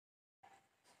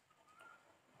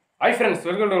Hi friends,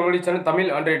 welcome to our channel Tamil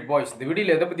Android Boys. இந்த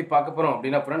வீடியோல எதை பத்தி பார்க்க போறோம்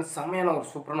அப்படினா फ्रेंड्स செமையான ஒரு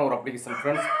சூப்பரான ஒரு அப்ளிகேஷன்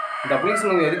फ्रेंड्स. இந்த அப்ளிகேஷன்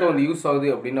வந்து எதுக்கு வந்து யூஸ் ஆகுது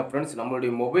அப்படினா फ्रेंड्स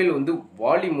நம்மளுடைய மொபைல் வந்து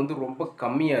வால்யூம் வந்து ரொம்ப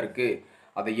கம்மியா இருக்கு.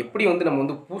 அதை எப்படி வந்து நம்ம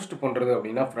வந்து பூஸ்ட் பண்றது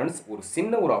அப்படினா फ्रेंड्स ஒரு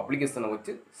சின்ன ஒரு அப்ளிகேஷனை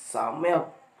வச்சு செமையா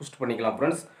பூஸ்ட் பண்ணிக்கலாம்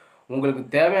फ्रेंड्स. உங்களுக்கு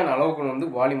தேவையான அளவுக்கு வந்து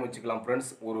வால்யூம் வச்சுக்கலாம் फ्रेंड्स.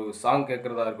 ஒரு சாங்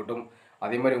கேட்கறதா இருக்கட்டும்,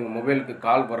 அதே மாதிரி உங்க மொபைலுக்கு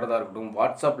கால் வர்றதா இருக்கட்டும்,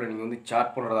 வாட்ஸ்அப்ல நீங்க வந்து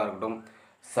சாட் பண்றதா இருக்கட்டும்,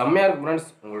 செமையா இருக்கு फ्रेंड्स.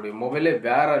 உங்களுடைய மொபைலே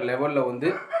வேற லெவல்ல வந்து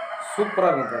சூப்பராக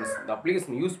இருக்கும் ஃப்ரெண்ட்ஸ். இந்த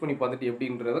அப்ளிகேஷன் யூஸ் பண்ணி பார்த்துட்டு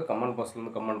எப்படின்றத கமெண்ட் பாக்ஸில்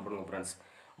வந்து கமெண்ட் பண்ணுங்கள் ஃப்ரெண்ட்ஸ்.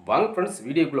 வாங்க ஃப்ரெண்ட்ஸ்,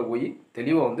 வீடியோக்குள்ளே போய்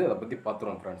தெளிவாக வந்து அதை பற்றி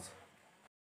பார்த்துருவோம் ஃப்ரெண்ட்ஸ்.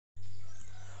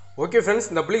 ஓகே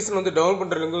ஃப்ரெண்ட்ஸ், இந்த அப்ளிகேஷன் வந்து டவுன்லோட்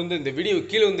பண்ணுற லிங்க் வந்து இந்த வீடியோ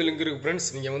கீழே வந்து லிங்க் இருக்குது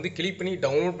ஃப்ரெண்ட்ஸ். நீங்கள் வந்து கிளிக் பண்ணி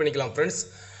டவுன்லோட் பண்ணிக்கலாம் ஃப்ரெண்ட்ஸ்.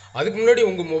 அதுக்கு முன்னாடி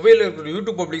உங்கள் மொபைலில் இருக்கிற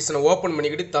யூடியூப் அப்ளிகேஷனை ஓப்பன்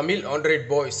பண்ணிக்கிட்டு தமிழ் ஆண்ட்ராய்ட்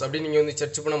பாய்ஸ் அப்படின்னு நீங்கள் வந்து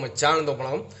சர்ச் பண்ண நம்ம சேனல்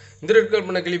ஓப்பனாகும். இந்த ரெட் கலர்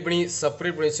பண்ண கிளிக் பண்ணி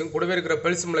சப்ஸ்கிரைப் பண்ணி வச்சுங்க. கூடவே இருக்கிற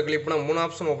பெல் சிம்பிளை கிளிக் பண்ணால் 3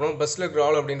 ஆப்ஷன் ஓப்பனாகும். பஸ்ஸில் இருக்கிற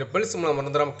ஆல் அப்படின்ற பெல் சிம்பிளை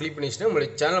மறந்துடாமல் கிளிக் பண்ணி வச்சுட்டு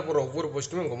நம்மளுடைய சேனல் போகிற ஒவ்வொரு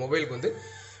போஸ்ட்டுமே உங்கள் மொபைலுக்கு வந்து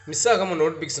மிஸ் ஆகாமல்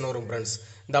நோட்டிஃபிகேஷன் வரும் ஃப்ரெண்ட்ஸ்.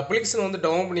 இந்த அப்ளிகேஷன் வந்து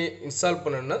டவுன் பண்ணி இன்ஸ்டால்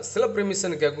பண்ணணும்னா சில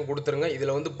பெர்மிஷன் கேட்கும் கொடுத்துருங்க.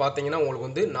 இதில் வந்து பார்த்தீங்கன்னா உங்களுக்கு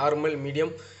வந்து நார்மல்,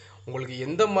 மீடியம், உங்களுக்கு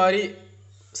எந்த மாதிரி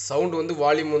சவுண்டு வந்து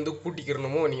வால்யூம் வந்து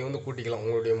கூட்டிக்கிறணுமோ நீங்கள் வந்து கூட்டிக்கலாம்.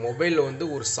 உங்களுடைய மொபைலில் வந்து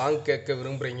ஒரு சாங் கேட்க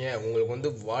விரும்புகிறீங்க, உங்களுக்கு வந்து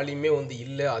வால்யூமே வந்து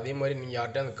இல்லை, அதே மாதிரி நீங்கள்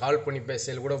யார்கிட்ட கால் பண்ணி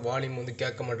பேசல கூட வால்யூம் வந்து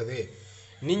கேட்க மாட்டுது,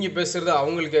 நீங்கள் பேசுகிறது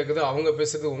அவங்களுக்கு கேட்குது, அவங்க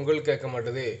பேசுகிறது உங்களுக்கு கேட்க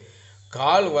மாட்டுது,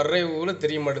 கால் வர்றவங்கள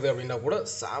தெரிய மாட்டுது அப்படின்னா கூட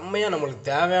செம்மையாக நம்மளுக்கு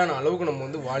தேவையான அளவுக்கு நம்ம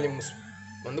வந்து வால்யூம்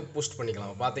வந்து பூஸ்ட்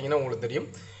பண்ணிக்கலாம். பார்த்தீங்கன்னா உங்களுக்கு தெரியும்,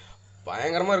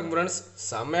 பயங்கரமாக இருக்கும் ஃப்ரெண்ட்ஸ்.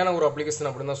 செம்மையான ஒரு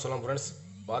அப்ளிகேஷன் அப்படின்னு தான் சொல்லலாம் ஃப்ரெண்ட்ஸ்.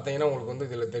 பார்த்தீங்கன்னா உங்களுக்கு வந்து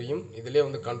இதில் தெரியும், இதிலே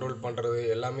வந்து கண்ட்ரோல் பண்ணுறது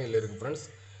எல்லாமே இதில் இருக்குது ஃப்ரெண்ட்ஸ்.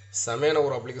 செமையான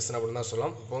ஒரு அப்ளிகேஷன் அப்படின்னு தான்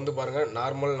சொல்லலாம். இப்போ வந்து பாருங்கள்,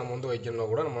 நார்மல் நம்ம வந்து வைக்கணும்னா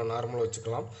கூட நம்ம நார்மலாக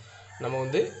வச்சுக்கலாம். நம்ம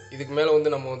வந்து இதுக்கு மேலே வந்து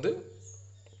நம்ம வந்து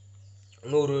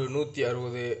 100,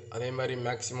 160 அதே மாதிரி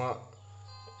மேக்ஸிமம்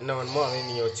என்ன வேணுமோ அதையும்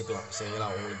நீங்கள் வச்சுக்கலாம். சரிங்களா?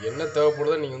 உங்களுக்கு என்ன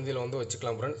தேவைப்படுதோ நீங்கள் வந்து இதில் வந்து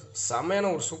வச்சுக்கலாம் ஃப்ரெண்ட்ஸ்.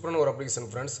 செமையான ஒரு சூப்பரான ஒரு அப்ளிகேஷன்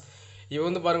ஃப்ரெண்ட்ஸ். இப்போ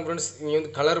வந்து பாருங்கள் ஃப்ரெண்ட்ஸ், நீங்கள்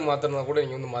வந்து கலர் மாற்றினா கூட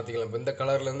நீங்கள் வந்து மாற்றிக்கலாம். இப்போ இந்த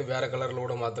கலர்லேருந்து வேறு கலரில்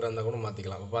கூட மாற்றுறதா கூட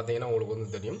மாற்றிக்கலாம். இப்போ பார்த்தீங்கன்னா உங்களுக்கு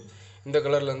வந்து தெரியும், இந்த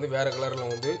கலர்லேருந்து வேறு கலரில்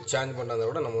வந்து சேஞ்ச் பண்ணுறதா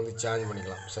கூட நம்ம வந்து சேஞ்ச்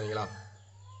பண்ணிக்கலாம். சரிங்களா?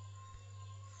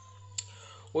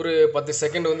 ஒரு 10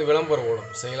 செகண்ட் வந்து விளம்பரம்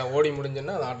ஓடும். சரிங்களா? ஓடி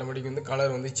முடிஞ்சுன்னா அது ஆட்டோமேட்டிக் வந்து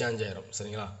கலர் வந்து சேஞ்ச் ஆகிரும்.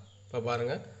 சரிங்களா? இப்போ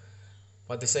பாருங்கள்,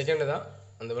 10 செகண்டு தான்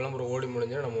அந்த விளம்பரம் ஓடி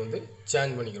முடிஞ்சுன்னா நம்ம வந்து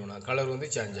சேஞ்ச் பண்ணிக்கிறோம். கலர் வந்து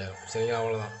சேஞ்ச் ஆகிரும். சரிங்களா?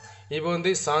 அவ்வளோதான். இப்போ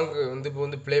வந்து சாங்கு வந்து இப்போ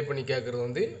வந்து ப்ளே பண்ணி கேட்குறது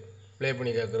வந்து ப்ளே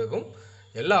பண்ணி கேட்குறதுக்கும்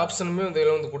எல்லா ஆப்ஷனுமே வந்து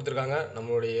இதில் வந்து கொடுத்துருக்காங்க.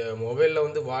 நம்மளுடைய மொபைலில்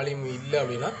வந்து வால்யூம் இல்லை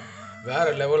அப்படின்னா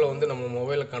வேறு லெவலில் வந்து நம்ம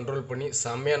மொபைலை கண்ட்ரோல் பண்ணி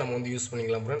செம்மையாக நம்ம வந்து யூஸ்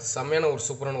பண்ணிக்கலாம் ஃப்ரெண்ட்ஸ். செம்மையான ஒரு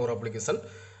சூப்பரான ஒரு அப்ளிகேஷன்.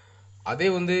 அதே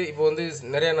வந்து இப்போ வந்து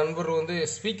நிறைய நண்பர்கள் வந்து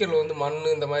ஸ்பீக்கரில் வந்து மண்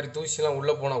இந்த மாதிரி தூசிலாம்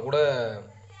உள்ளே போனால் கூட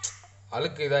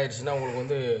அழுக்கு இதாகிடுச்சுன்னா உங்களுக்கு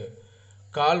வந்து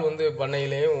கால் வந்து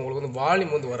பண்ணையிலேயும் உங்களுக்கு வந்து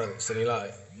வால்யூம் வந்து வராது. சரிங்களா?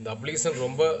 இந்த அப்ளிகேஷன்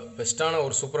ரொம்ப பெஸ்ட்டான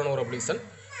ஒரு சூப்பரான ஒரு அப்ளிகேஷன்.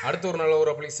 அடுத்த ஒரு நல்ல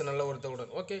ஒரு அப்ளிகேஷன் நல்ல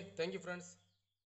ஒருத்தவுடன். Okay, thank you friends.